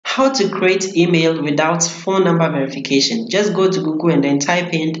How to create email without phone number verification. Just go to Google and then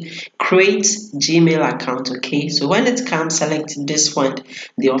type in create Gmail account. Okay, so when it comes, select this one,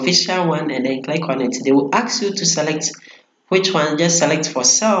 the official one, and then click on it. They will ask you to select which one. Just select for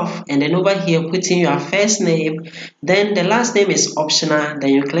self, and then over here put in your first name, then the last name is optional, then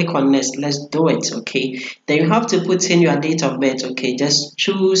you click on next. Let's do it. Okay, then you have to put in your date of birth. Okay, just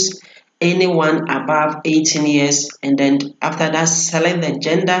choose anyone above 18 years, and then after that select the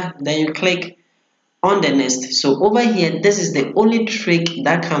gender, then you click on the next. So over here, this is the only trick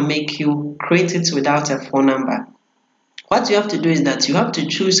that can make you create it without a phone number. What you have to do is that you have to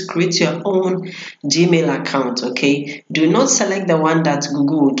choose create your own Gmail account. Okay, do not select the one that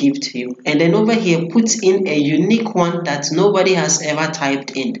Google will give to you, and then over here put in a unique one that nobody has ever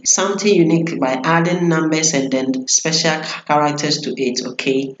typed in, something unique by adding numbers and then special characters to it.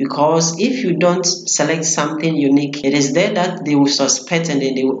 Okay, because if you don't select something unique, it is there that they will suspect, and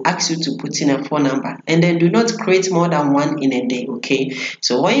then they will ask you to put in a phone number, and then do not create more than one in a day. Okay,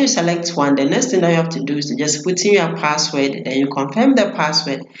 so when you select one, the next thing that you have to do is to just put in your password, then you confirm the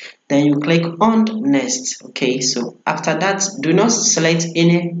password, then you click on next. Okay, so after that, do not select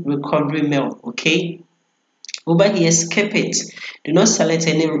any recovery mail. Okay, over here skip it, do not select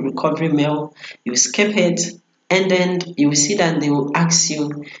any recovery mail, you skip it, and then you will see that they will ask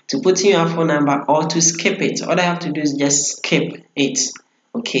you to put in your phone number or to skip it. All I have to do is just skip it.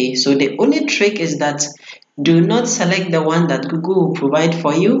 Okay, so the only trick is that do not select the one that Google will provide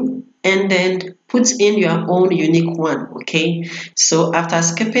for you, and then put in your own unique one. Okay, so after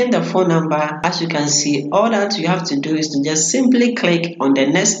skipping the phone number, as you can see, all that you have to do is to just simply click on the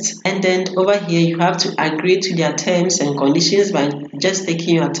next, and then over here you have to agree to their terms and conditions by just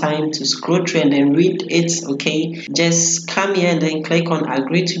taking your time to scroll through and then read it. Okay, just come here and then click on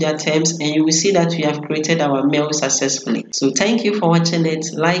agree to their terms, and you will see that we have created our mail successfully. So thank you for watching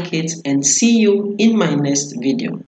it, like it, and see you in my next video.